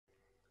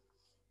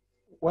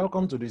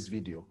Welcome to this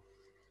video.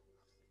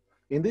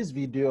 In this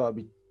video, I'll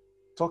be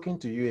talking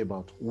to you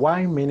about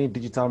why many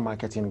digital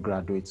marketing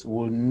graduates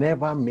will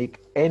never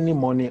make any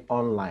money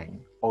online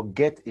or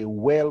get a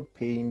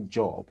well-paying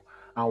job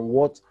and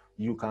what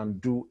you can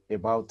do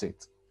about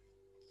it.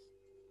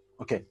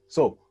 Okay,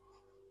 so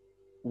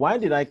why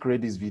did I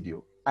create this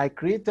video? I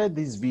created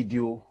this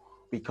video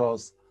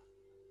because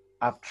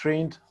I've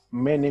trained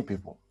many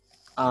people,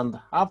 and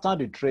after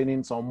the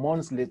training, some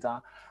months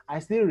later, I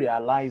still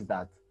realized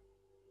that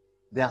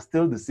they are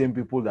still the same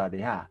people that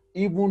they are.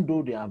 Even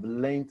though they have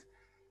learned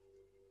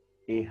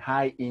a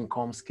high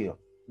income skill,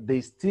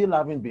 they still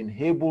haven't been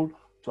able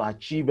to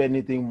achieve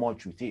anything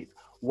much with it.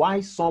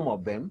 Why some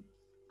of them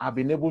have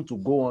been able to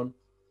go on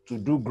to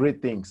do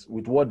great things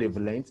with what they've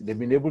learned. They've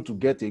been able to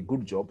get a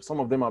good job. Some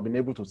of them have been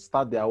able to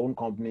start their own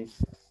company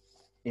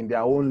in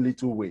their own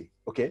little way.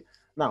 Okay,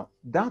 now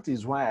that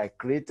is why I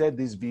created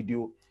this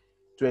video,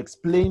 to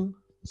explain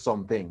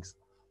some things.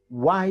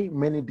 Why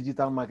many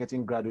digital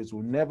marketing graduates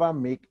will never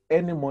make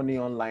any money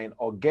online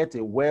or get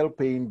a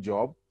well-paying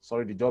job.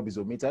 Sorry, the job is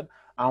omitted.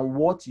 And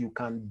what you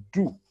can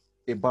do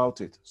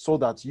about it so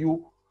that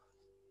you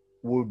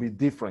will be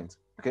different.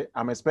 Okay,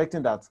 I'm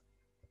expecting that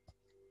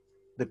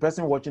the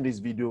person watching this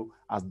video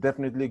has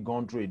definitely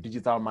gone through a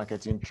digital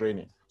marketing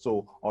training,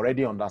 so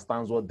already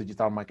understands what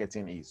digital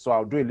marketing is. So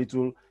I'll do a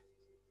little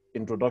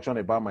introduction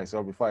about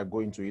myself before I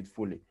go into it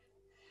fully.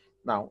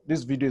 Now,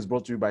 this video is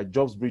brought to you by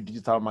JobsBridge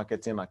Digital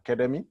Marketing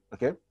Academy.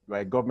 Okay, we're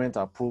a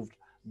government-approved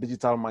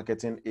digital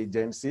marketing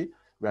agency.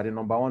 We are the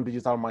 #1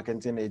 digital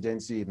marketing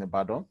agency in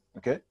Ibadan.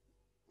 Okay,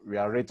 we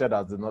are rated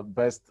as the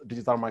best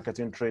digital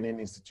marketing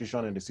training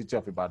institution in the city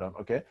of Ibadan.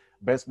 Okay,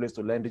 best place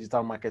to learn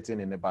digital marketing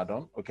in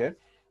Ibadan. Okay,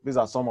 these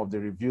are some of the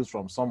reviews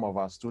from some of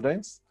our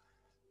students.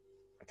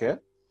 Okay,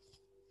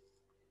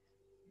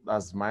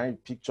 that's my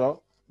picture.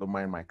 Don't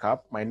mind my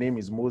cap. My name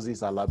is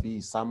Moses Alabi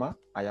Isama.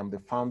 I am the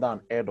founder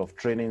and head of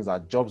trainings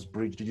at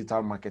JobsBridge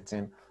Digital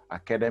Marketing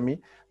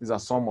Academy. These are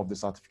some of the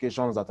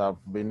certifications that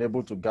I've been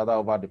able to gather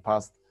over the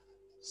past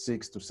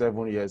 6 to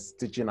 7 years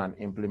teaching and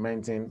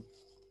implementing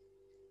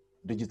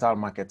digital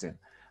marketing.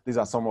 These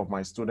are some of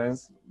my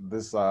students.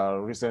 These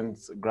are recent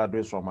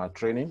graduates from our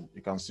training.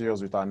 You can see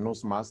us with our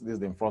nose mask. This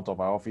is in front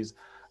of our office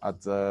at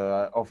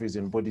the office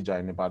in Bodija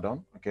in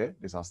Ibadan. Okay,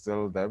 these are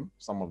still them,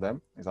 some of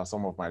them. These are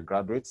some of my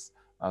graduates,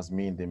 as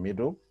me in the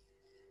middle.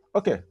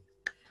 Okay,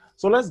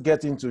 so let's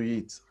get into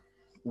it.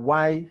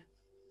 Why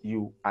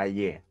you are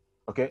here.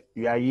 Okay,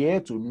 you are here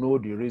to know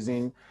the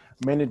reason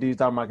many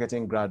digital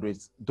marketing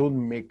graduates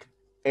don't make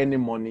any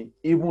money,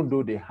 even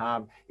though they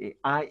have a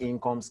high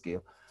income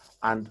scale,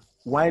 and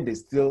why they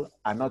still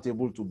are not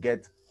able to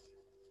get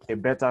a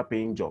better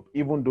paying job,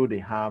 even though they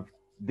have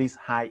this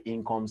high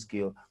income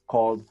skill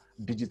called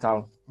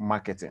digital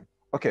marketing.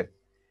 Okay,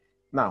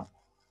 now,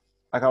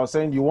 like I was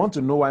saying, you want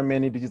to know why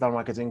many digital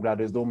marketing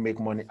graduates don't make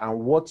money and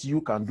what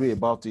you can do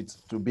about it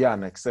to be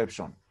an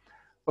exception.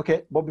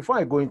 Okay, but before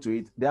I go into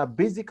it, there are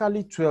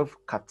basically 12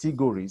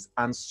 categories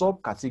and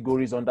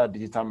subcategories under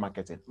digital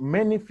marketing.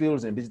 Many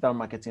fields in digital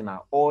marketing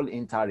are all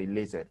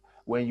interrelated.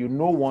 When you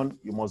know one,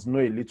 you must know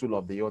a little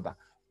of the other.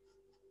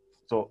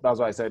 So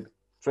that's why I said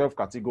 12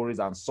 categories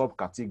and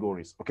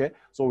subcategories. Okay,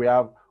 so we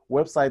have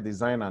website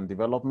design and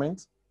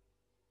development,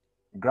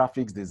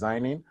 graphics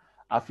designing,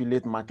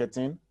 affiliate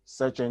marketing,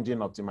 search engine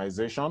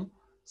optimization,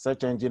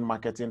 search engine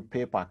marketing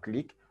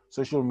pay-per-click,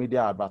 social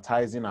media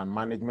advertising and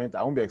management.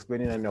 I won't be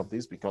explaining any of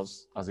this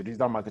because as a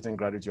digital marketing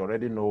graduate, you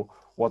already know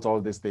what all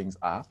these things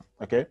are.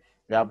 Okay,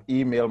 we have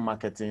email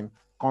marketing,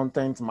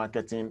 content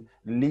marketing,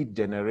 lead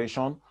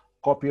generation,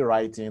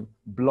 copywriting,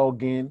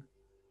 blogging,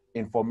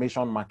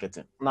 information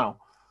marketing. Now,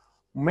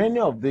 many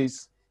of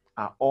these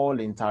are all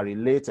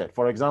interrelated.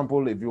 For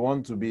example, if you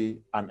want to be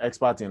an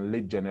expert in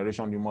lead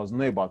generation, you must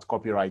know about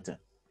copywriting.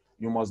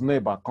 You must know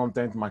about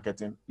content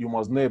marketing. You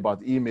must know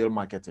about email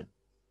marketing.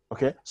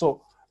 Okay,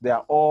 so they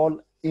are all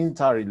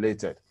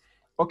interrelated.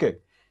 Okay,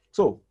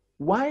 so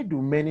why do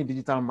many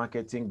digital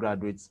marketing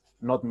graduates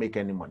not make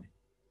any money?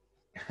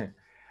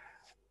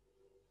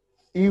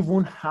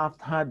 Even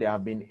after they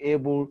have been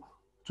able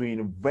to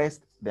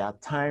invest their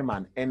time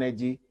and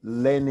energy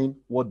learning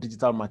what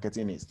digital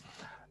marketing is.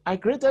 I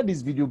created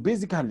this video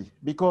basically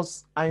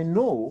because I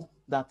know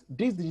that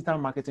these digital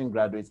marketing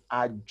graduates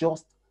are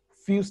just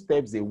few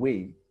steps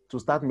away to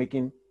start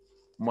making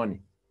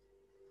money.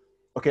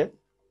 Okay?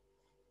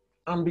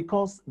 And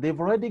because they've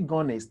already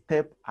gone a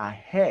step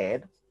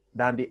ahead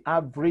than the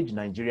average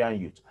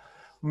Nigerian youth.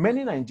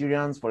 Many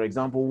Nigerians, for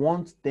example,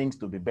 want things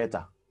to be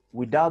better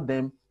without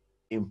them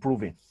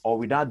improving or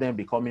without them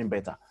becoming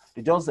better.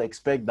 They just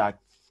expect that,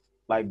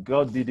 like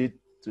God did it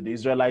to the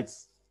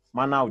Israelites,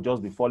 manna will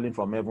just be falling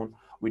from heaven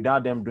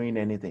without them doing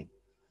anything.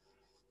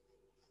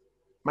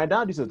 My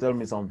dad used to tell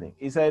me something.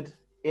 He said,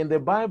 in the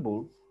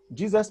Bible,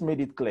 Jesus made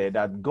it clear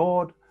that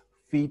God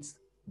feeds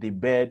the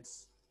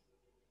birds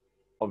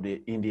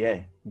in the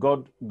air.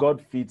 God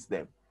feeds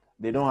them.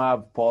 They don't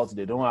have pots,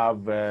 they don't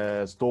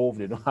have stove,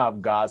 they don't have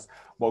gas,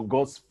 but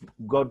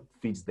God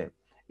feeds them.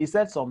 He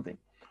said something.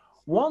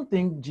 One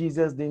thing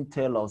Jesus didn't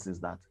tell us is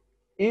that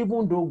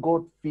even though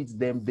God feeds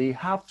them, they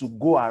have to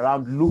go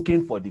around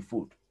looking for the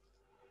food.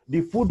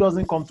 The food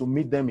doesn't come to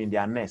meet them in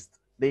their nest.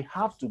 They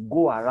have to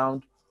go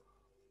around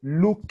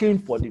looking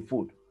for the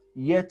food.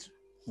 Yet,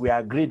 we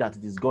agree that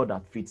it is God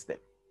that feeds them.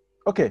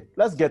 Okay,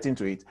 let's get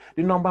into it.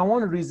 The number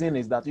one reason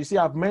is that, you see,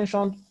 I've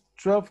mentioned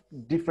 12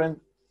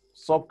 different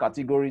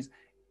subcategories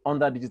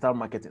under digital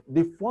marketing.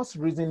 The first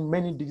reason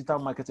many digital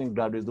marketing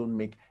graduates don't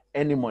make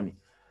any money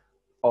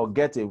or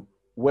get a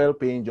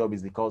well-paying job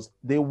is because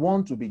they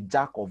want to be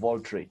jack of all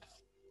trades.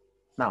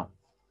 Now,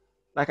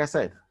 like I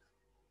said,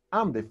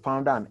 I'm the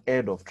founder and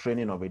head of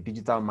training of a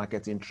digital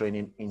marketing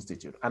training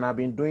institute, and I've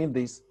been doing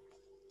this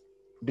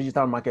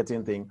digital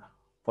marketing thing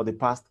for the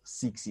past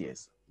 6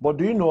 years. But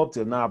do you know, up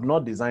till now, I've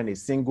not designed a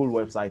single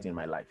website in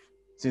my life.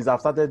 Since I've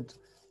started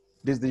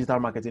this digital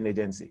marketing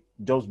agency,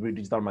 JobsBridge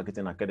Digital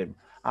Marketing Academy,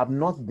 I've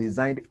not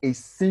designed a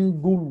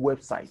single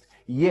website.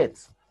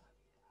 Yet,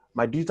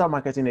 my digital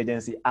marketing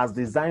agency has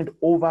designed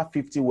over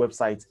 50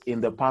 websites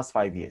in the past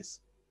 5 years.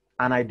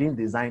 And I didn't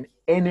design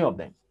any of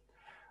them.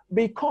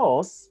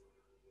 Because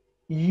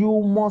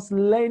you must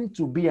learn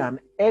to be an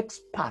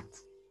expert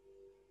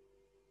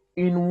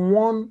in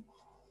 1,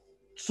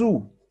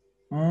 2,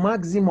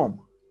 maximum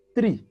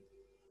 3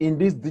 in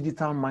this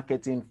digital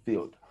marketing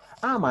field.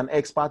 I'm an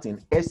expert in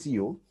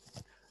SEO,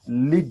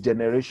 lead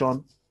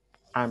generation,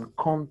 and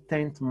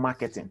content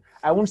marketing.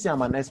 I won't say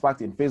I'm an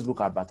expert in Facebook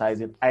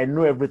advertising. I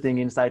know everything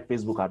inside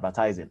Facebook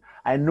advertising.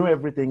 I know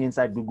everything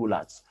inside Google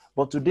Ads.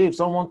 But today, if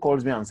someone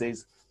calls me and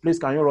says, please,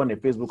 can you run a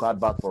Facebook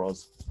advert for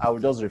us? I will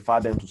just refer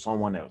them to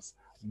someone else.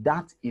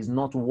 That is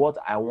not what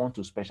I want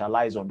to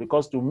specialize on,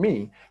 because to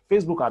me,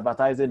 Facebook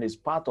advertising is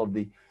part of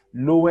the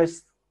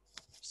lowest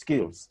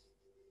skills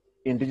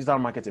in digital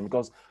marketing,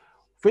 because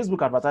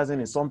Facebook advertising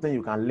is something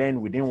you can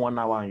learn within 1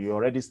 hour and you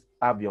already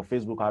have your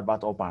Facebook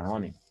advert up and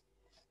running.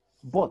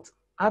 But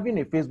having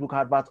a Facebook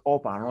advert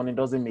up and running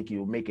doesn't make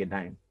you make a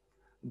dime.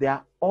 There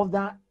are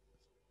other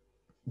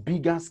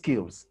bigger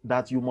skills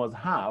that you must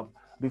have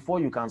before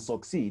you can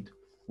succeed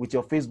with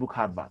your Facebook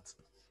advert.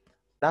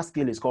 That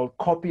skill is called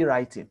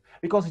copywriting,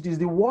 because it is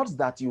the words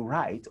that you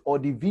write or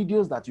the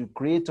videos that you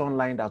create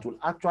online that will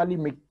actually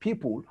make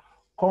people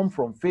come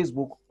from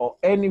Facebook or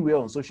anywhere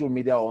on social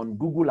media or on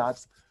Google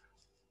Ads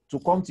to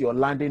come to your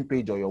landing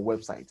page or your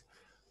website.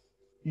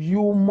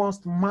 You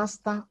must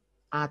master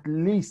at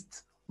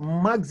least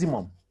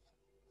maximum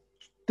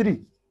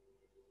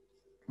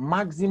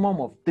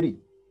of 3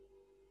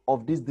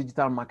 of these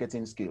digital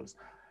marketing skills.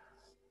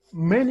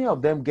 Many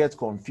of them get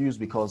confused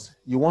because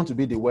you want to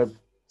be the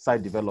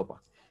website developer,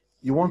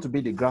 you want to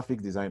be the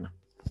graphic designer,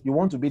 you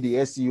want to be the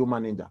SEO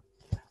manager,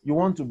 you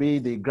want to be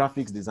the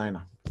graphics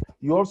designer,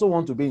 you also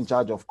want to be in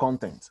charge of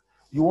content,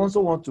 you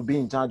also want to be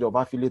in charge of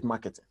affiliate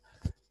marketing.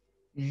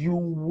 You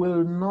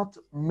will not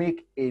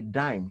make a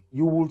dime.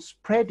 You will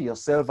spread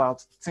yourself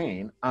out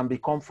thin and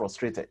become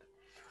frustrated.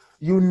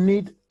 You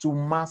need to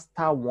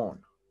master one.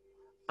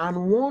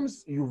 And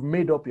once you've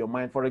made up your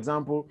mind, for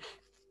example,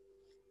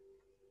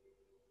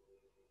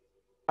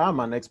 I'm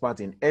an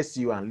expert in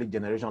SEO and lead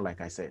generation, like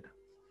I said.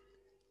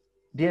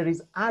 There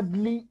is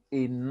hardly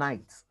a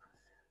night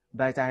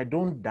that I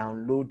don't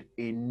download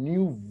a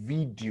new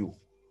video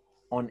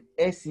on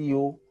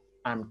SEO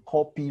and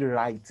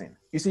copywriting.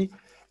 You see,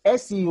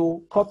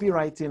 SEO,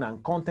 copywriting,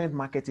 and content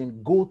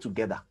marketing go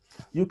together.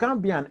 You can't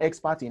be an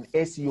expert in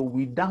SEO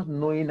without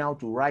knowing how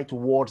to write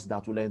words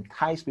that will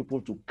entice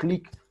people to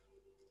click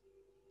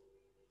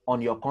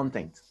on your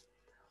content.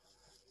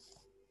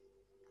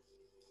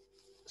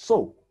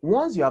 So,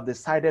 once you have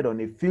decided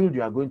on a field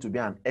you are going to be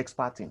an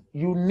expert in,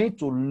 you need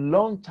to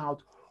launch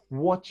out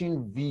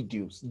watching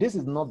videos. This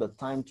is not the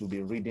time to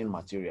be reading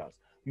materials.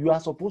 You are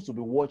supposed to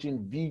be watching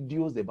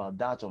videos about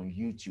that on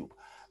YouTube.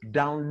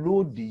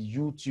 Download the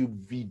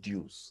YouTube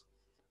videos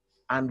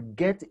and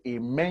get a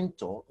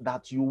mentor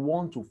that you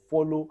want to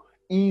follow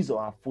his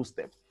or her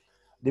footsteps.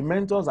 The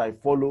mentors I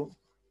follow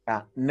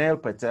are Neil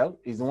Patel,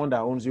 is the one that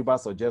owns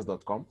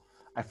ubersuggest.com.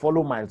 I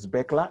follow Miles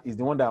Beckler, is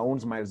the one that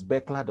owns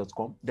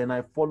milesbeckler.com. Then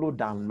I follow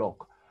Dan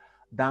Lok.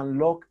 Dan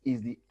Lok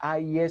is the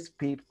highest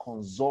paid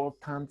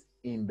consultant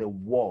in the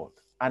world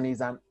and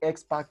is an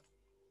expert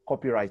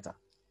copywriter.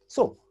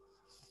 So,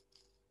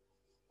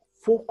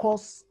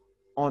 focus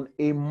on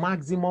a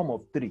maximum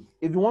of 3.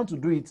 If you want to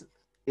do it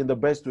in the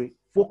best way,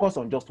 focus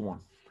on just one.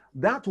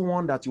 That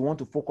one that you want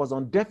to focus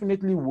on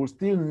definitely will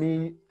still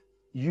need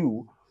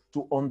you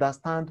to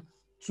understand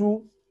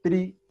 2,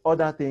 3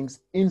 other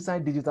things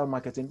inside digital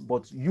marketing,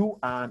 but you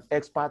are an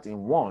expert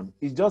in one.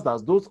 It's just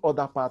that those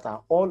other parts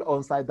are all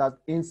inside that,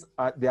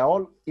 they are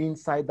all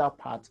inside that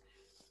part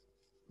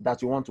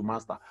that you want to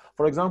master.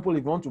 For example,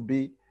 if you want to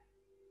be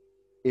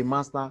a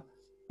master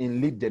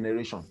in lead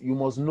generation, you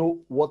must know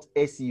what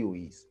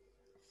SEO is.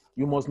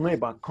 You must know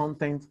about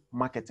content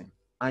marketing,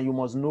 and you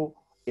must know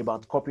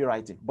about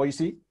copywriting. But you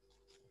see,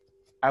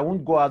 I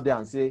won't go out there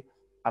and say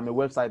I'm a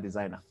website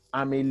designer.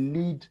 I'm a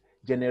lead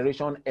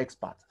generation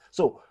expert.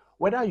 So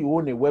whether you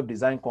own a web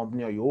design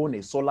company, or you own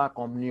a solar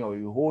company, or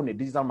you own a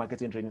digital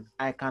marketing training,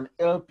 I can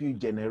help you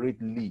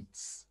generate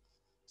leads.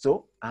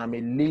 So I'm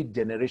a lead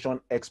generation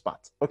expert.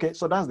 Okay,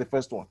 so that's the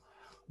first one.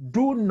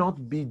 Do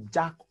not be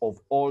jack of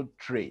all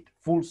trade,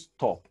 full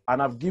stop.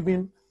 And I've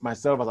given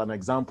myself as an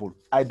example.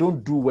 I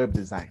don't do web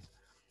design.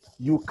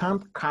 You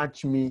can't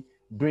catch me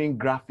doing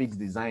graphics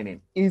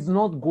designing. It's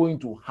not going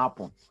to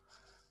happen.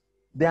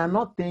 They are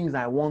not things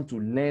I want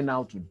to learn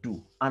how to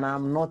do, and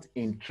I'm not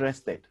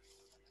interested.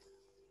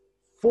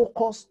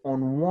 Focus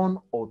on one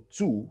or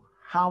two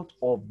out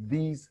of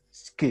these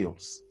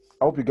skills.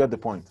 I hope you get the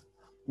point.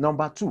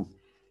 Number two,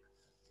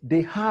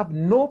 they have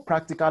no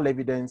practical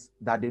evidence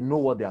that they know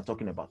what they are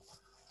talking about.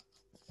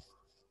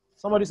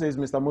 Somebody says,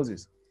 Mr.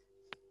 Moses,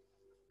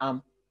 I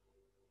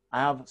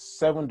have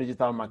 7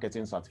 digital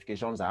marketing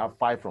certifications. I have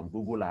 5 from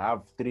Google. I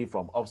have 3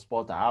 from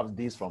HubSpot. I have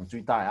this from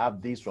Twitter. I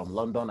have this from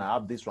London. I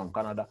have this from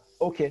Canada.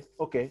 Okay,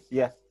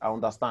 yeah, I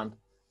understand.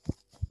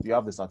 You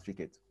have the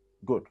certificate.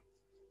 Good.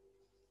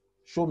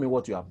 Show me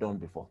what you have done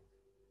before.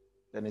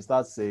 Then he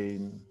starts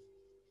saying,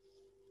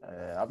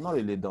 I've not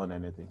really done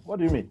anything. What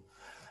do you mean?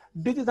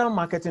 Digital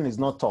marketing is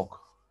not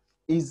talk.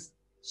 It's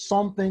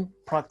something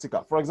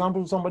practical. For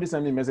example, somebody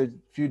sent me a message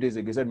a few days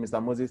ago. He said, Mr.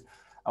 Moses,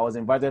 I was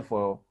invited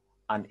for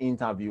an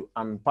interview,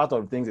 and part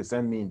of the things they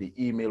sent me in the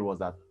email was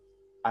that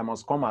I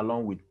must come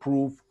along with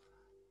proof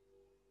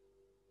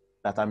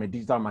that I'm a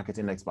digital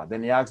marketing expert.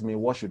 Then he asked me,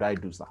 what should I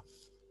do, sir?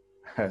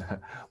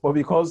 But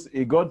because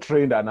he got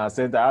trained and I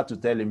had to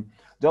tell him,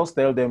 just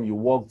tell them you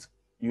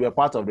were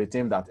part of the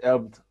team that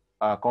helped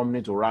our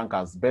company to rank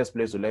as best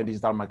place to learn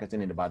digital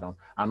marketing in Ibadan,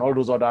 and all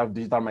those other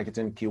digital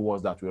marketing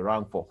keywords that we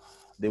rank for.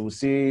 They will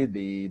see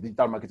the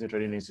Digital Marketing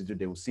Training Institute.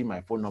 They will see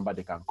my phone number.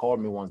 They can call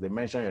me once they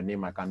mention your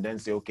name. I can then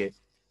say, okay,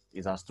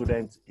 he's a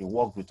student. He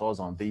worked with us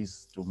on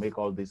this to make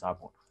all this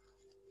happen.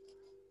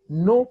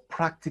 No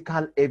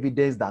practical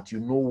evidence that you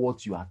know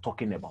what you are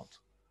talking about.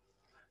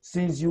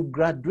 Since you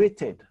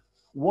graduated,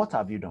 what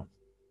have you done?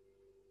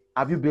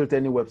 Have you built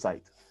any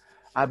website?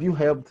 Have you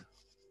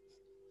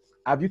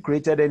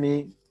created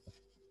any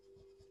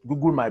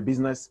Google My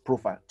Business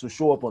profile to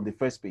show up on the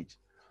first page?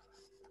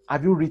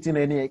 Have you written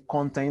any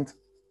content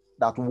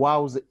that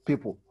wows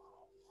people?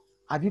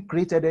 Have you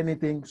created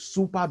anything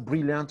super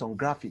brilliant on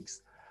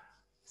graphics?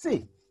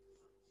 See,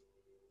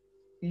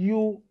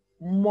 you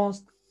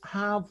must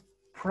have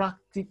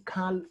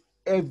practical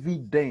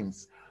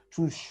evidence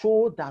to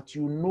show that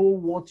you know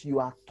what you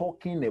are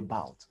talking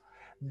about.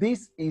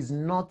 This is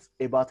not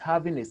about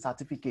having a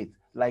certificate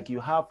like you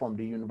have from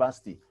the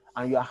university,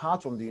 and you are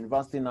out from the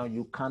university now,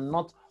 you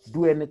cannot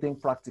do anything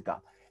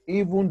practical.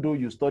 Even though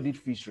you studied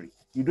fishery,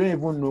 you don't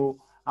even know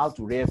how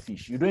to rear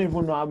fish. You don't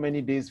even know how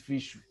many days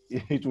fish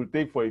it will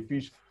take for a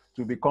fish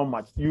to become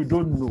mature. You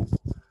don't know,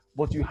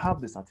 but you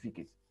have the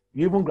certificate.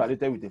 You even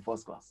graduated with a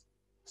first class.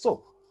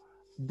 So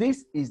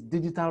this is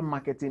digital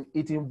marketing.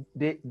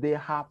 They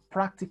have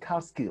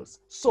practical skills.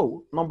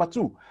 So number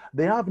two,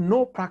 they have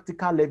no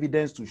practical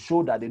evidence to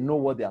show that they know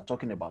what they are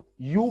talking about.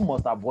 You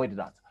must avoid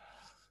that.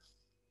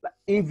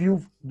 If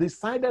you've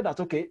decided that,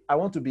 okay, I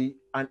want to be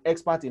an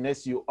expert in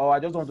SEO, or I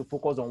just want to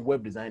focus on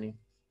web designing,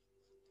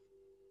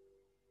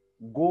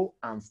 go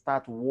and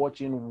start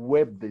watching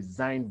web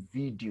design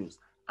videos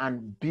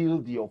and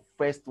build your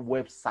first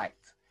website.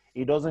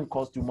 It doesn't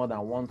cost you more than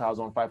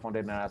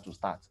 1,500 naira to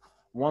start.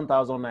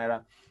 1,000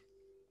 naira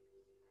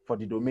for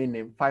the domain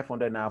name,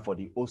 500 naira for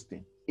the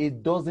hosting.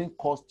 It doesn't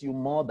cost you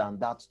more than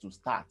that to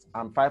start,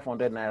 and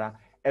 500 naira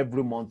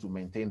every month to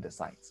maintain the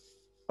site.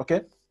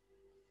 Okay?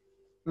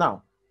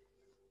 Now,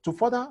 to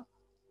further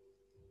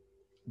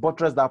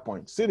buttress that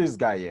point, see this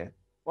guy here,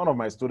 one of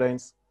my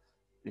students.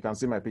 You can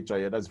see my picture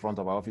here. That's the front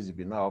of our office. If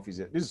you know our office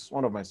here. This is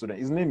one of my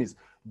students. His name is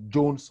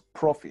Jones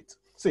Profit.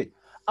 See,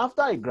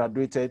 after I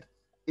graduated,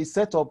 he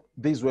set up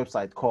this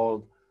website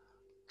called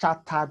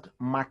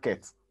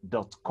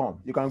charteredmarket.com.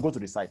 You can go to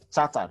the site,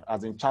 chartered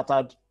as in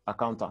chartered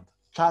accountant,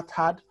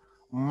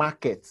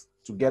 charteredmarket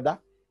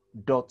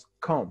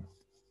together.com.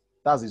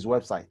 That's his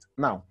website.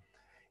 Now,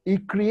 he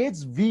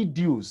creates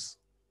videos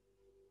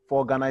for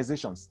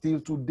organizations. Till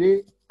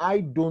today,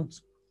 I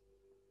don't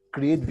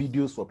create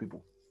videos for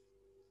people.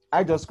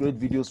 I just create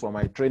videos for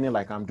my training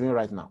like I'm doing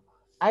right now.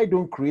 I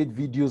don't create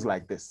videos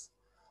like this.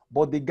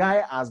 But the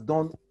guy has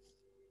done,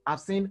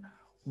 I've seen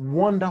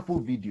wonderful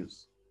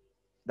videos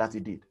that he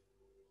did.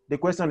 The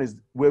question is,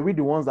 were we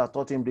the ones that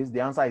taught him this?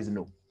 The answer is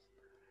no.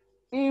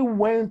 He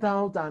went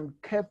out and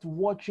kept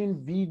watching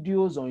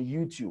videos on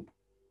YouTube.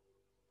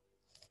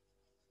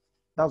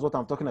 That's what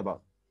I'm talking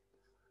about.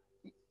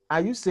 Are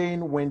you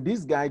saying when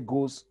this guy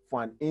goes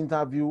for an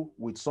interview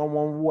with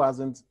someone who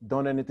hasn't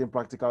done anything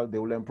practical, they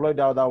will employ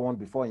the other one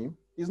before him?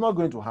 It's not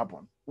going to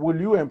happen. Will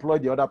you employ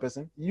the other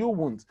person? You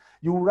won't.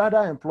 You would rather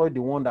employ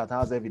the one that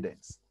has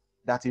evidence,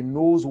 that he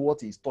knows what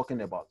he's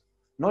talking about,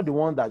 not the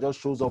one that just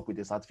shows up with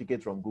a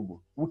certificate from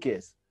Google. Who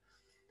cares?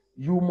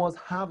 You must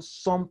have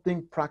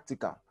something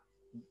practical.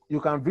 You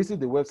can visit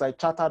the website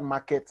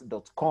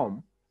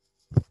charteredmarket.com,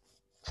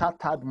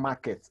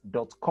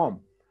 charteredmarket.com.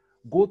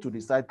 Go to the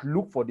site,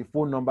 look for the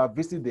phone number,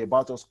 visit the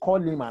About Us, call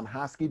him and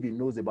ask if he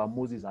knows about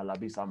Moses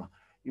Alabi Sama.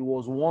 He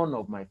was one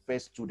of my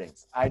first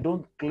students. I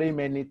don't claim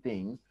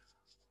anything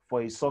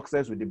for his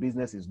success with the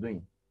business he's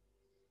doing.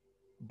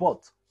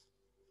 But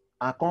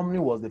our company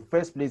was the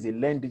first place he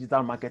learned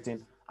digital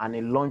marketing, and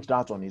he launched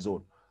out on his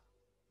own.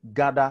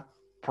 Gather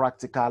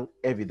practical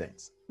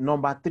evidence.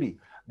 Number 3,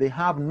 they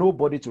have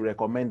nobody to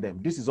recommend them.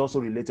 This is also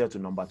related to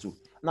number 2.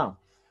 Now,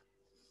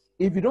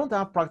 if you don't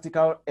have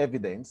practical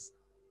evidence,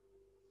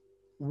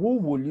 who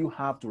will you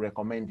have to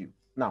recommend you?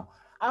 Now,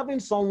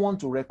 having someone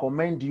to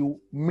recommend you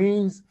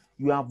means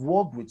you have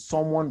worked with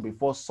someone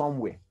before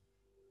somewhere.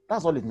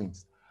 That's all it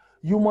means.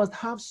 You must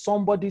have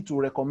somebody to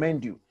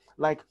recommend you.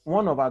 Like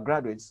one of our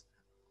graduates,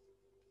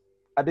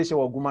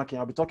 Adeshewa Ogunmakin,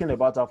 I'll be talking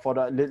about her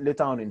further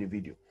later on in the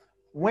video.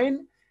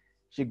 When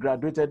she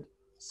graduated,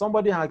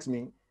 somebody asked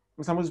me,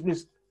 Mr. Moses,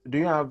 please, do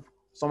you have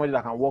somebody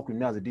that can work with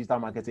me as a digital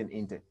marketing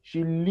intern?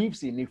 She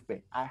lives in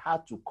Ife. I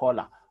had to call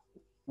her.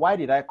 Why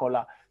did I call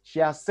her? She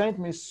has sent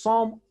me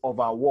some of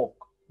her work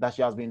that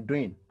she has been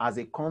doing as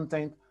a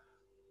content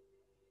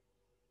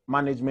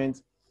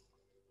management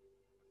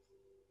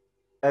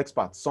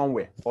expert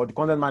somewhere, or the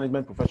content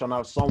management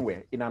professional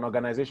somewhere in an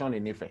organization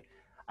in Ife.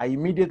 I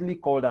immediately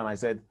called her and I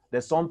said,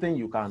 there's something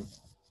you can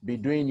be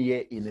doing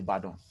here in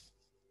Ibadan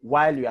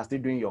while you are still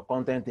doing your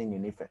content thing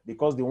in Ife.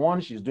 Because the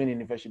one she's doing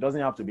in Ife, she doesn't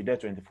have to be there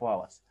 24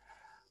 hours.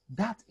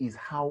 That is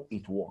how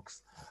it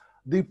works.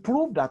 The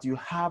proof that you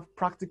have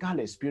practical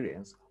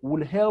experience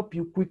will help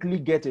you quickly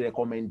get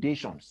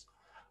recommendations.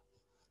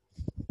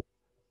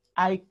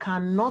 I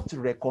cannot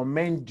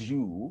recommend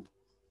you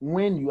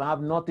when you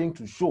have nothing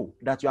to show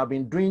that you have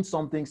been doing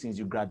something since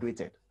you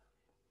graduated.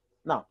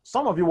 Now,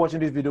 some of you watching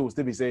this video will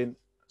still be saying,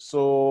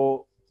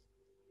 so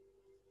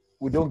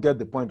we don't get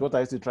the point. What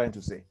are you still trying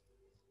to say?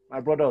 My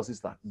brother or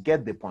sister,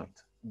 get the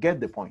point. Get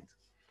the point.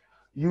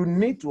 You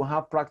need to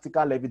have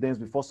practical evidence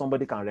before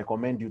somebody can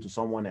recommend you to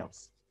someone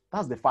else.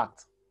 That's the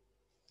fact.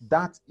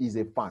 That is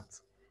a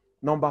fact.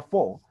 Number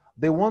 4,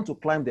 they want to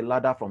climb the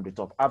ladder from the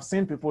top. I've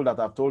seen people that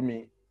have told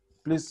me,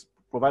 please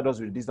provide us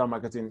with digital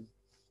marketing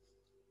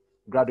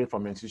graduate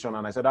from your institution.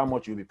 And I said, how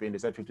much you'll be paying? They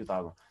said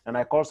 50,000. And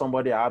I called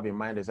somebody I have in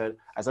mind.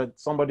 I said,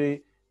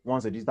 somebody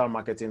wants a digital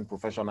marketing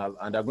professional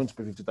and they're going to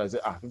pay 50,000.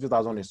 I said,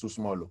 50,000 is too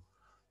small.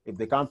 If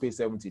they can't pay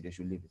 70, they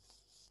should leave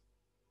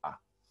it.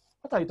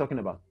 What are you talking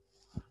about?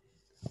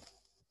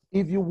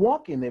 If you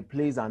work in a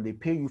place and they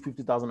pay you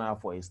 50,000 naira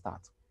for a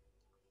start,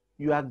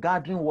 you are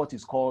gathering what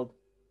is called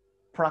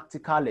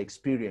practical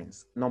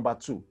experience. Number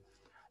 2,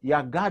 you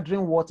are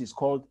gathering what is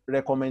called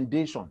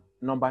recommendation.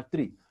 Number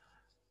 3,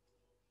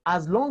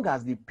 as long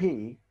as the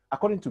pay,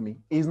 according to me,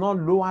 is not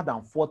lower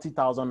than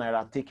 40,000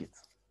 naira, take it.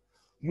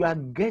 You are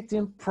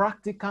getting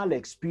practical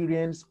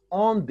experience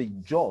on the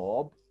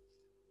job.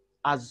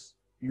 As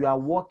you are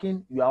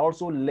working, you are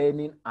also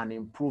learning and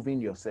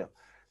improving yourself.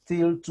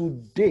 Till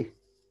today,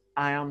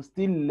 I am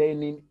still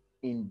learning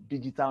in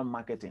digital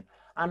marketing.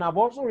 And I've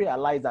also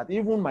realized that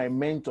even my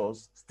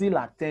mentors still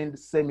attend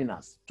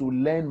seminars to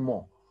learn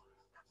more.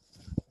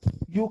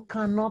 You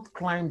cannot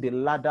climb the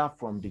ladder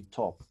from the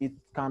top. It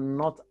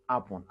cannot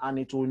happen, and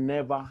it will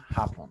never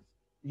happen.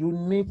 You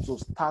need to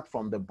start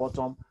from the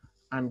bottom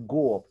and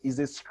go up. It's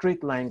a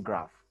straight line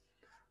graph.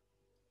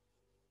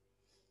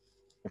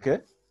 Okay?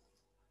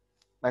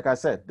 Like I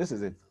said, this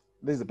is it.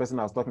 This is the person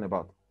I was talking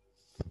about,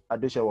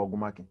 Adeshewa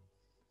Ogunmakin.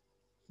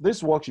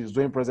 This work she's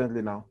doing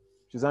presently now,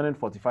 she's earning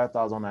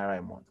 45,000 naira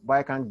a month. But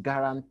I can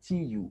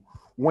guarantee you,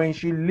 when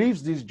she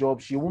leaves this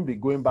job, she won't be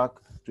going back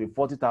to a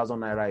 40,000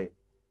 naira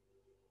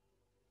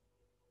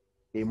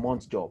a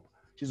month job.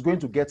 She's going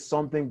to get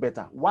something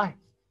better. Why?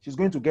 She's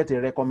going to get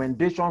a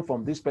recommendation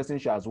from this person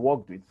she has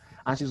worked with,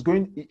 and she's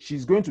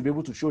going to be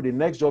able to show the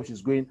next job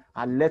she's going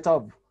a letter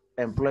of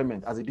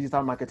employment as a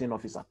digital marketing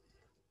officer.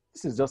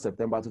 This is just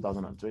September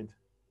 2020.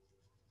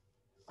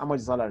 How much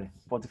is salary?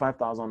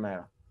 45,000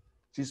 naira.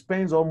 She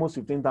spends almost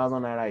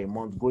 15,000 naira a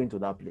month going to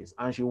that place,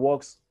 and she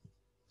works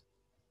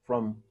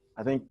from,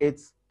 I think, 8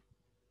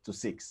 to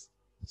 6.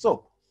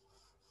 So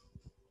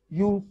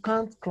you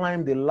can't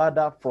climb the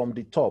ladder from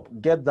the top.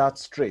 Get that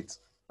straight.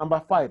 Number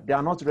 5, they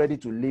are not ready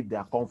to leave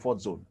their comfort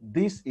zone.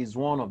 This is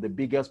one of the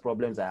biggest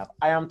problems I have.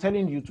 I am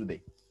telling you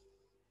today,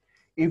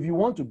 if you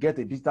want to get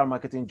a digital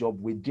marketing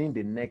job within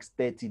the next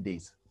 30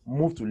 days,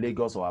 move to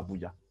Lagos or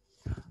Abuja.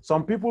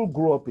 Some people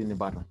grew up in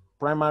Ibadan,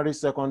 primary,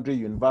 secondary,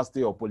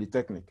 university, or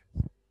polytechnic.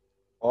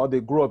 Or they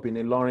grew up in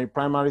Ilorin,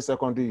 primary,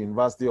 secondary,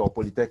 university, or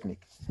polytechnic.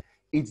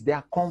 It's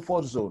their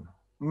comfort zone.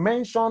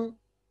 Mention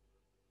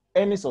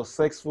any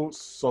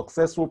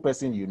successful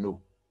person you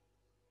know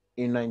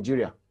in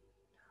Nigeria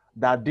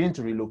that didn't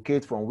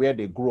relocate from where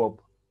they grew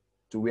up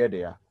to where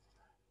they are.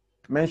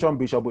 Mention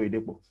Bishop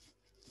Oyedepo.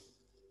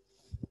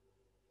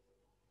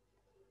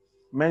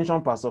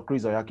 Mention Pastor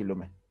Chris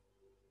Oyakilome.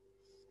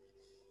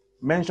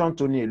 Mention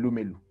Tony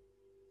Elumelu.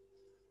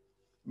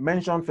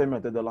 Mention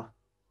Femi Otedola.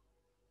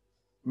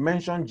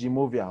 Mention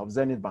Jimovia of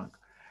Zenith Bank.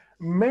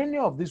 Many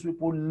of these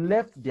people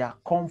left their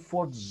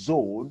comfort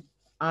zone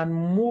and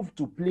moved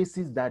to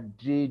places that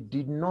they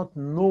did not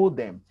know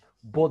them.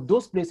 But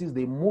those places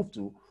they moved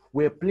to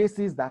were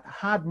places that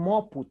had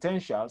more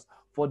potentials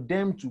for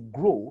them to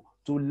grow,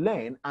 to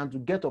learn, and to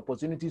get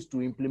opportunities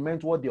to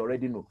implement what they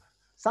already know.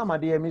 Sam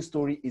Adeyemi's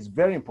story is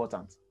very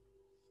important.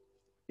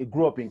 He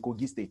grew up in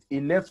Kogi State.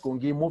 He left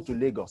Kogi, moved to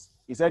Lagos.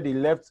 He said he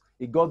left,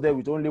 he got there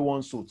with only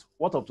one suit.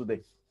 What of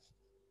today?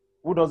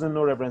 Who doesn't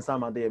know Reverend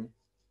Sam Adeyemi?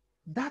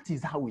 That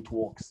is how it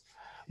works.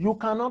 You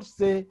cannot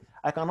say,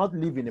 I cannot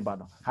live in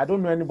Ibadan. I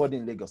don't know anybody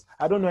in Lagos.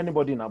 I don't know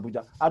anybody in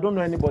Abuja. I don't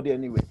know anybody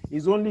anywhere.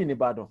 It's only in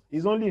Ibadan.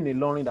 It's only in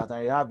Ilorin that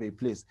I have a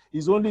place.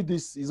 It's only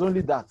this, it's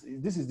only that.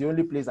 This is the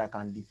only place I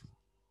can live.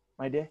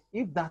 My dear,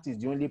 if that is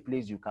the only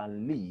place you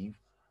can live,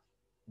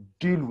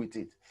 deal with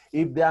it.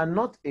 If there are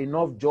not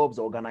enough jobs,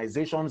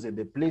 organizations in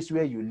the place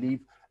where you live,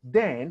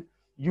 then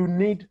you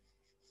need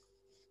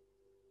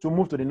to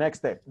move to the next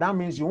step. That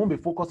means you won't be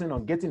focusing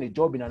on getting a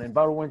job in an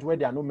environment where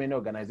there are not many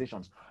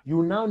organizations.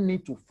 You now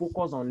need to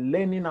focus on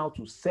learning how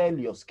to sell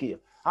your skill.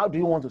 How do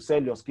you want to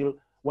sell your skill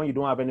when you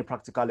don't have any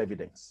practical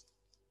evidence?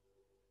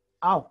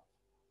 How?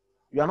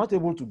 You are not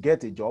able to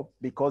get a job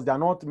because there are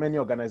not many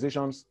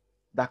organizations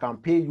that can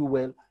pay you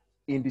well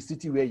in the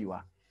city where you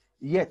are.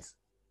 Yet,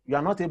 you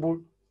are not able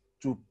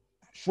to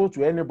show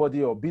to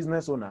anybody or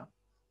business owner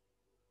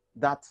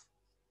that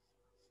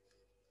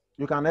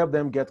you can help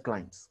them get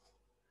clients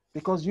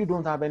because you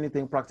don't have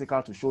anything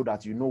practical to show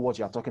that you know what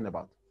you are talking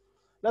about.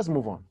 Let's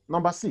move on.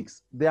 Number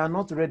 6, they are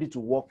not ready to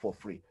work for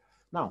free.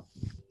 Now,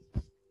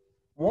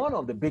 one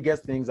of the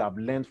biggest things I've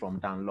learned from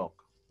Dan Lok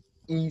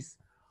is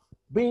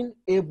being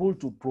able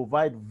to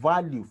provide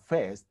value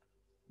first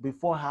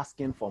before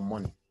asking for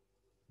money.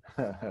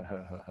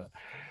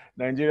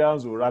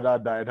 Nigerians would rather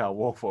die than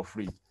work for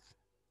free.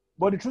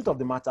 But the truth of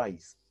the matter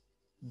is,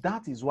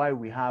 that is why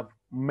we have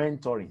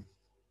mentoring.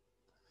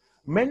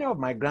 Many of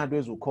my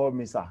graduates will call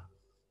me, sir,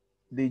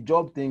 the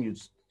job thing you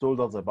told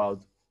us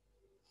about,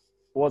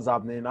 what's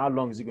happening, how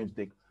long is it going to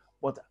take?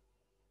 But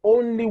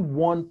only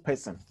one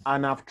person,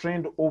 and I've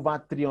trained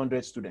over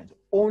 300 students,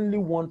 only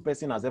one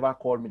person has ever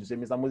called me to say,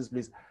 Mr. Moses,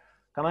 please,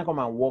 can I come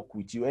and work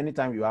with you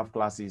anytime you have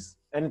classes,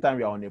 anytime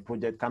you're on a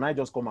project, can I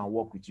just come and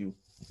work with you?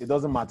 It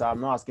doesn't matter,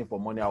 I'm not asking for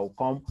money, I will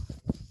come,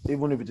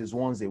 even if it is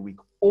once a week.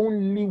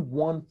 Only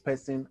one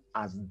person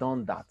has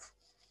done that.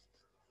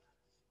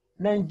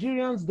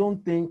 Nigerians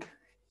don't think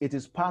it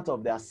is part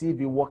of their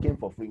CV working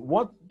for free.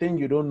 One thing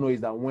you don't know is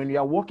that when you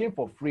are working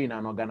for free in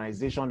an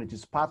organization, it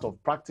is part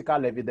of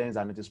practical evidence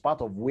and it is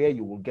part of where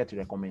you will get a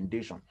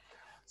recommendation.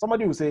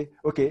 Somebody will say,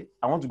 okay,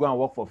 I want to go and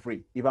work for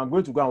free. If I'm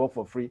going to go and work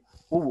for free,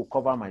 who will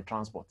cover my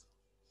transport?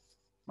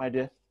 My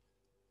dear,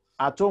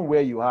 at home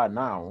where you are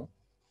now,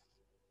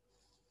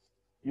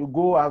 you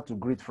go out to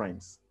greet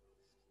friends.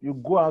 You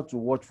go out to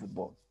watch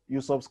football. You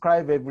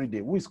subscribe every day.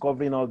 Who is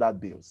covering all that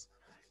bills?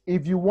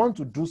 If you want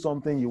to do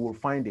something, you will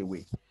find a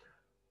way.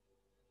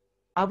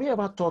 Have you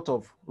ever thought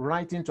of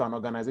writing to an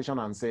organization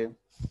and say,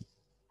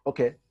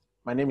 okay,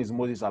 my name is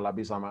Moses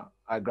Alabi Sama.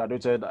 I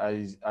graduated,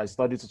 I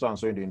studied so and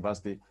so in the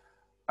university.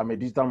 I'm a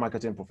digital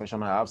marketing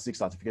professional. I have 6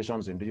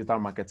 certifications in digital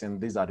marketing.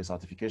 These are the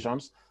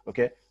certifications.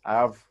 Okay. I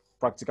have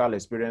practical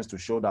experience to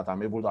show that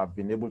I've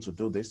been able to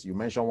do this. You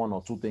mentioned 1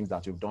 or 2 things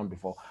that you've done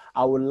before.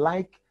 I would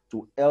like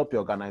to help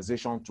your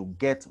organization to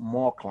get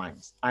more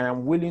clients. I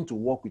am willing to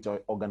work with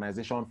your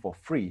organization for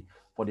free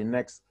for the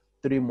next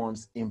 3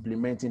 months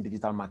implementing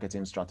digital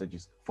marketing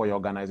strategies for your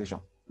organization.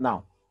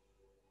 Now,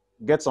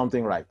 get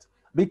something right.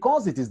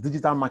 Because it is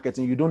digital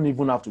marketing, you don't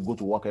even have to go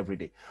to work every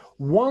day.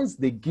 Once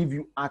they give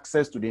you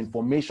access to the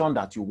information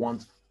that you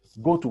want,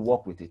 go to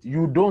work with it.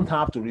 You don't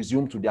have to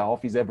resume to their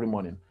office every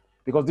morning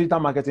because digital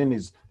marketing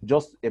is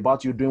just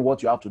about you doing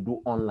what you have to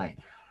do online.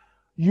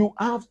 You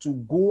have to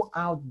go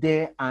out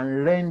there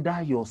and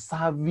render your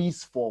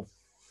service for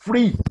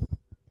free.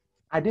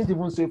 I didn't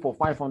even say for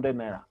 500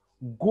 naira.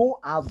 Go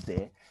out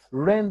there,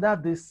 render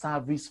this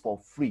service for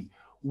free.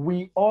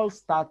 We all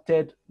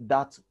started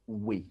that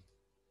way.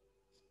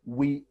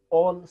 We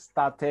all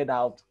started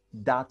out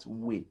that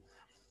way.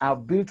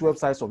 I've built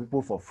websites for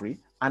people for free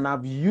and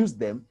I've used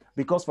them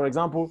because, for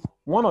example,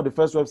 one of the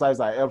first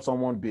websites I helped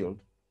someone build,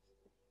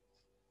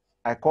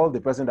 I called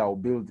the person that will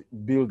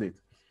build it.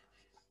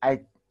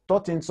 I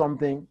taught him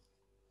something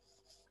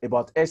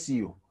about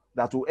SEO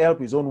that will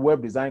help his own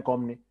web design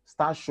company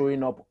start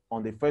showing up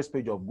on the first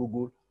page of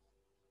Google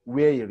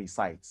where he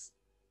resides.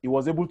 He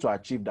was able to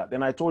achieve that.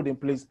 Then I told him,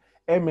 please,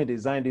 help me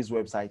design this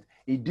website.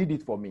 He did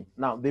it for me.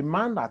 Now, the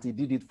man that he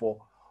did it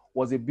for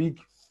was a big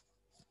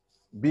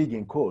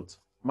in quote,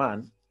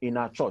 man in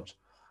our church.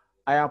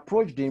 I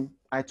approached him.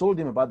 I told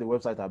him about the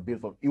website I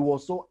built for him. He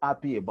was so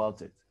happy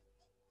about it.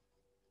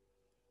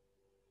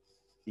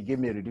 He gave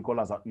me a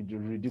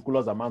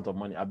ridiculous amount of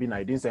money. I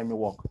didn't send me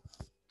work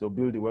to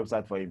build the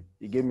website for him.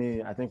 He gave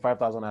me, I think,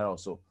 5,000 naira or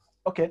so.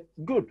 Okay,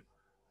 good.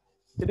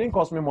 It didn't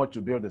cost me much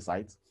to build the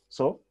site.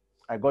 So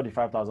I got the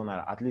 5,000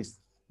 naira. At least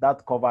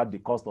that covered the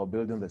cost of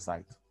building the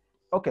site.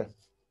 Okay,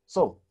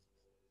 so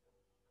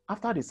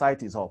after the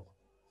site is up,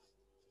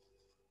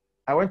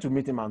 I went to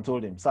meet him and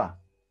told him, sir,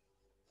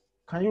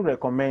 can you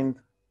recommend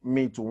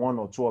me to 1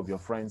 or 2 of your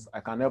friends? I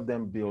can help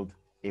them build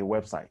a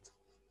website.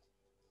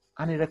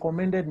 And he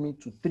recommended me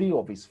to 3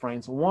 of his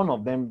friends. 1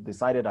 of them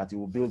decided that he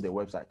will build the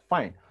website.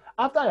 Fine.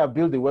 After I have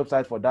built the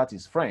website for that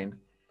his friend,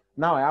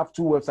 now I have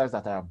 2 websites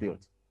that I have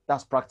built.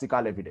 That's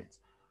practical evidence.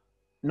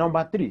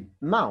 Number 3,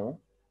 now,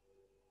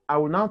 I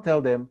will now tell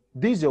them,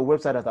 this is your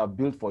website that I've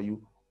built for you.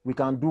 We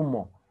can do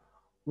more.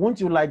 Won't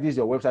you like this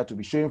your website to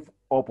be showing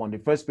up on the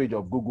first page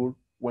of Google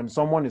when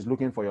someone is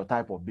looking for your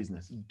type of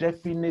business?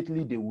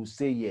 Definitely they will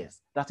say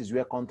yes. That is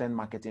where content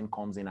marketing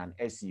comes in and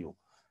SEO.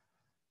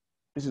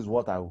 This is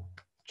what I will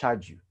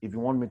charge you if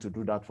you want me to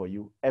do that for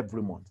you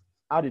every month.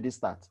 How did it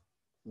start?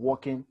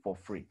 Working for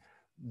free.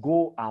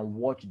 Go and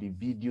watch the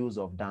videos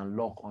of Dan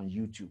Lok on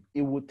YouTube.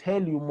 It will tell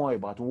you more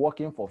about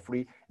working for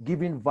free,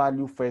 giving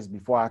value first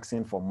before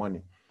asking for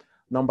money.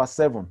 Number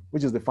 7,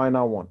 which is the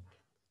final one,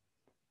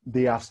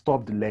 they have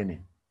stopped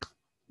learning.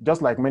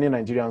 Just like many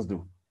Nigerians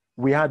do.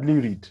 We hardly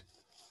read.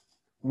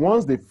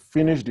 Once they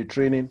finish the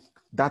training,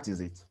 that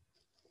is it.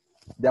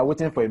 They are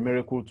waiting for a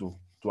miracle to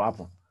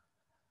happen.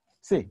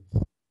 See,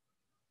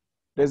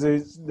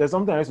 there's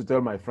something I used to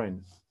tell my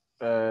friend,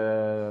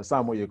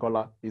 Sam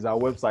Oyekola, is our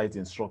website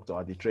instructor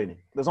at the training.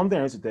 There's something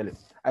I used to tell him.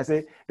 I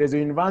say, there's a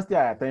university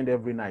I attend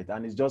every night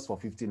and it's just for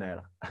 50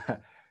 naira.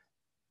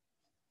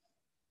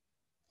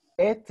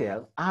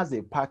 Airtel has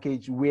a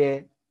package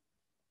where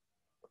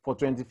for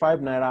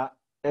 25 naira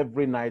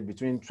every night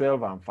between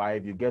 12 and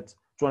 5, you get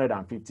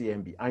 250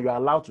 MB and you're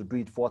allowed to do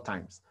it 4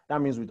 times. That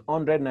means with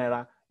 100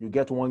 naira, you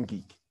get 1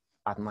 gig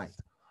at night.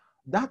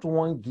 That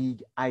 1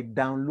 gig, I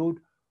download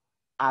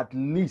at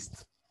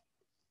least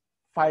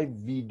 5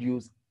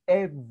 videos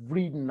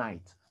every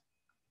night.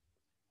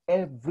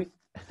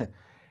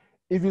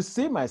 If you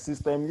see my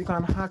system, you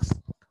can ask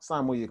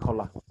Sam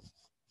Oyekola.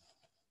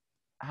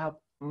 I have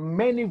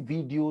many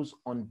videos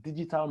on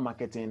digital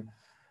marketing,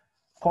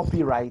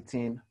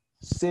 copywriting,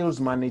 sales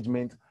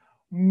management,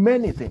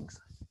 many things.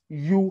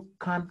 You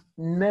can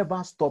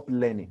never stop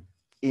learning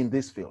in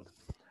this field.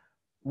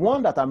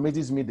 One that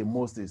amazes me the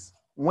most is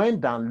when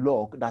Dan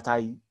Lok, that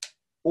I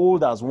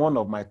hold as one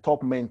of my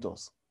top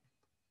mentors,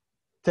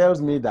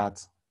 tells me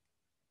that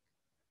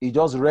he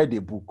just read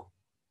a book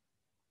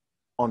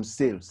on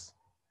sales.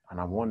 And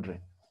I'm wondering,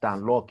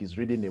 Dan Lok is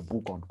reading a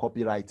book on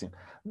copywriting.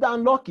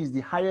 Dan Lok is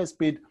the highest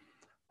paid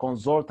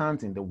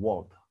consultant in the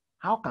world.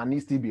 How can he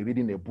still be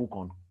reading a book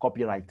on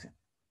copywriting?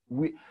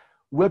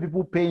 Where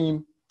people pay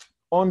him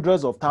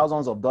hundreds of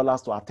thousands of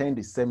dollars to attend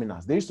his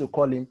seminars. They used to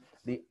call him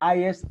the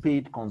highest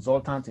paid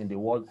consultant in the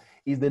world.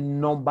 He's the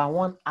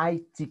 #1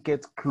 high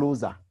ticket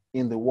closer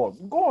in the world.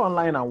 Go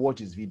online and watch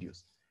his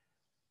videos.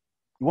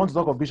 You want to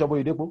talk of Bishop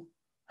Oyedepo?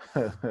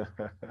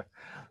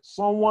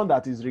 Someone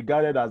that is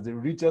regarded as the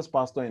richest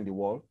pastor in the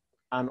world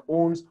and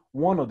owns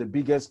one of the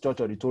biggest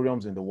church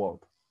auditoriums in the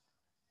world,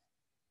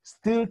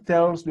 still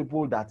tells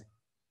people that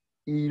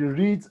he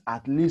reads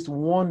at least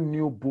 1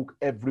 new book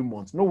every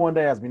month. No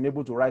wonder he has been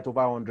able to write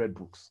over 100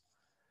 books.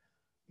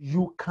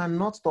 You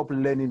cannot stop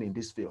learning in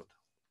this field.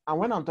 And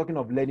when I'm talking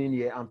of learning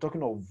here, I'm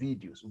talking of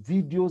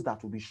videos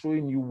that will be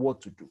showing you what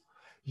to do.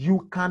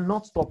 You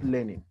cannot stop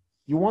learning.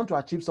 You want to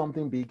achieve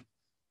something big,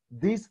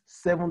 these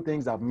 7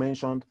 things I've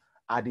mentioned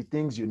are the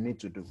things you need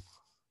to do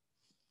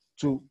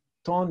to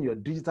turn your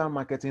digital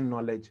marketing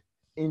knowledge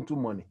into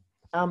money.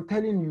 I'm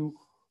telling you,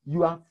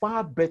 you are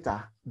far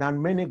better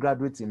than many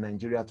graduates in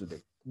Nigeria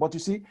today. But you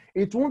see,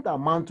 it won't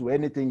amount to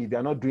anything if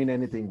you're not doing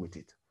anything with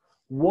it.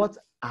 What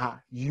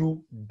are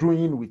you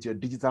doing with your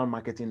digital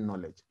marketing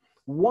knowledge?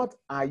 What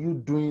are you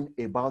doing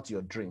about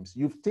your dreams?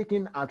 You've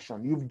taken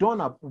action. You've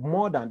done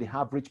more than the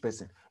average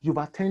person. You've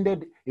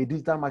attended a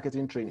digital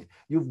marketing training.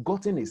 You've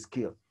gotten a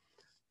skill.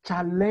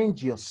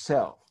 Challenge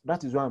yourself.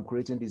 That is why I'm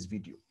creating this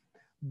video.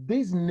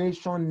 This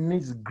nation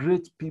needs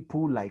great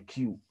people like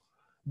you.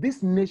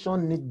 This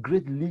nation needs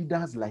great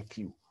leaders like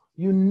you.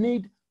 You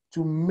need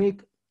to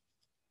make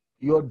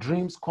your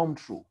dreams come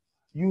true.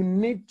 You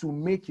need to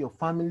make your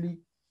family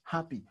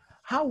happy.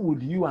 How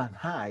would you and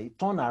I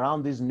turn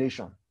around this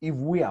nation if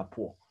we are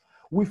poor?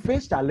 We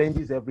face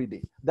challenges every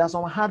day. There are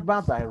some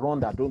adverts I run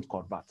that don't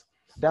convert.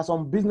 There are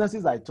some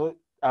businesses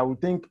I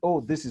would think,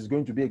 oh, this is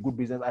going to be a good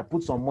business. I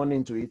put some money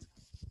into it.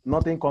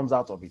 Nothing comes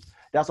out of it.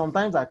 There are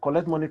sometimes I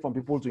collect money from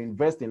people to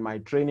invest in my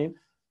training.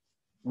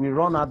 We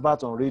run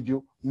adverts on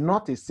radio.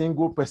 Not a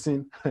single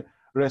person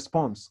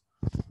responds.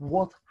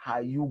 What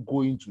are you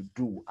going to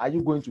do? Are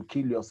you going to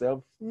kill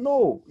yourself?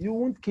 No, you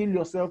won't kill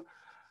yourself.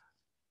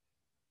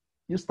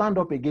 You stand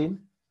up again.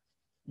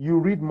 You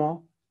read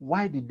more.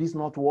 Why did this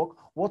not work?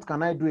 What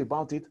can I do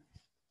about it?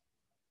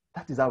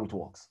 That is how it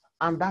works.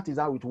 And that is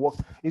how it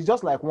works. It's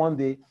just like one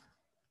day,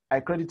 I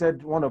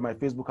credited one of my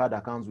Facebook ad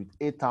accounts with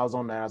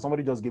 8,000 naira.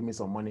 Somebody just gave me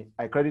some money.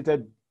 I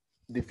credited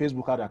the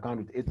Facebook ad account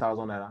with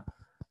 8,000 naira.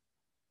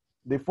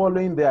 The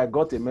following day, I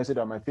got a message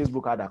that my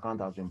Facebook ad account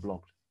has been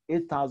blocked.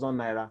 8,000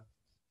 naira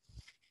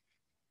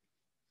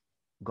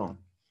gone.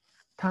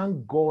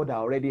 Thank God I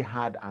already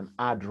had an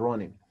ad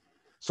running.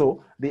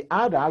 So the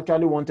ad I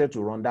actually wanted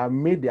to run that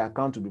made the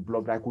account to be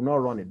blocked, I could not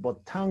run it.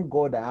 But thank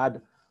God I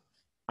had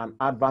an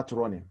advert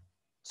running.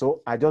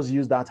 So I just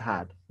used that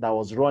ad that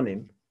was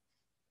running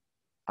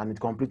and it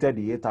completed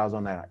the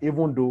 8,000 naira,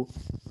 even though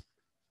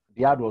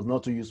the ad was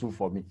not too useful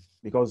for me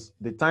because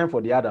the time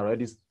for the ad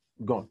already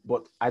gone.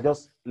 But I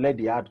just let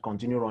the ad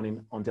continue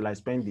running until I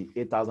spent the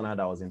 8,000 naira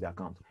that was in the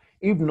account.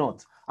 If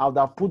not, I would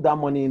have put that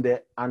money in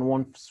there, and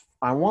once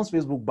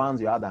Facebook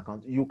bans your ad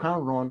account, you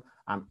can't run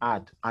an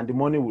ad and the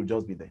money will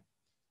just be there.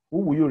 Who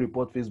will you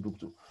report Facebook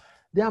to?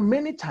 There are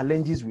many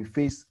challenges we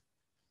face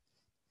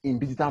in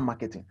digital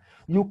marketing.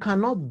 You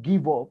cannot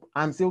give up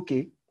and say,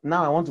 okay,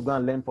 now I want to go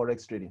and learn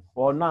Forex trading,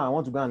 or now I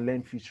want to go and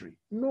learn fishery.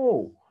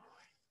 No.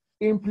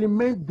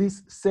 Implement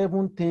these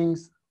 7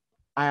 things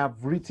I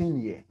have written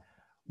here.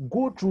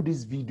 Go through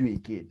this video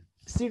again.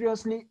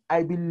 Seriously,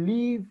 I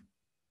believe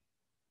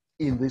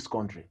in this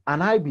country,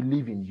 and I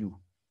believe in you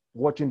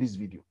watching this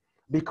video,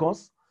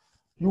 because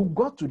you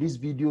got to this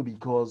video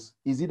because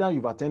it's either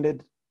you've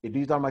attended a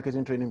digital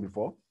marketing training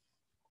before,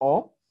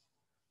 or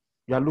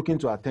you are looking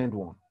to attend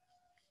one.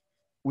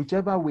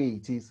 Whichever way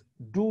it is,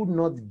 do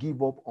not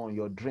give up on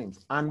your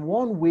dreams. And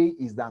one way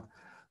is that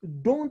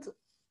don't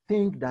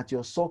think that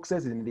your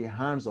success is in the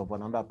hands of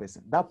another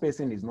person. That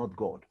person is not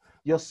God.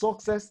 Your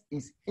success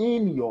is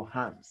in your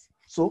hands.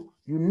 So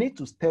you need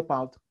to step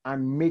out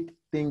and make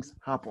things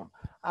happen.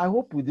 I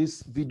hope with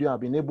this video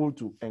I've been able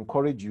to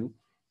encourage you,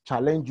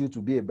 challenge you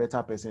to be a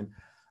better person.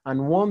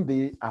 And one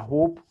day, I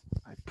hope,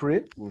 I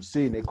pray, we'll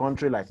see in a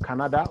country like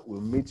Canada, we'll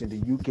meet in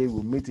the UK,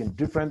 we'll meet in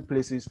different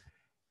places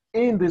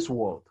in this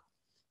world.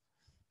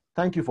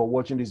 Thank you for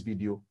watching this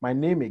video. My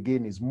name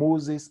again is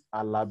Moses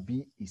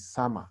Alabi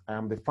Isama. I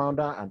am the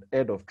founder and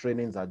head of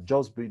trainings at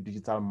Just Breed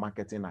Digital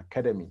Marketing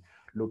Academy,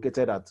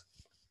 located at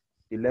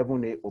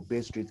 11A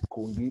Obey Street,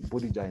 Kongi,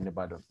 Bodija in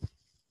Ibadan.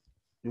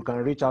 You can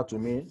reach out to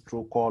me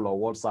through call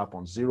or WhatsApp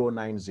on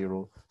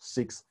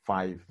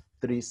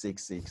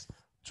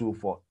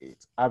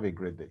 09065366248. Have a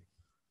great day.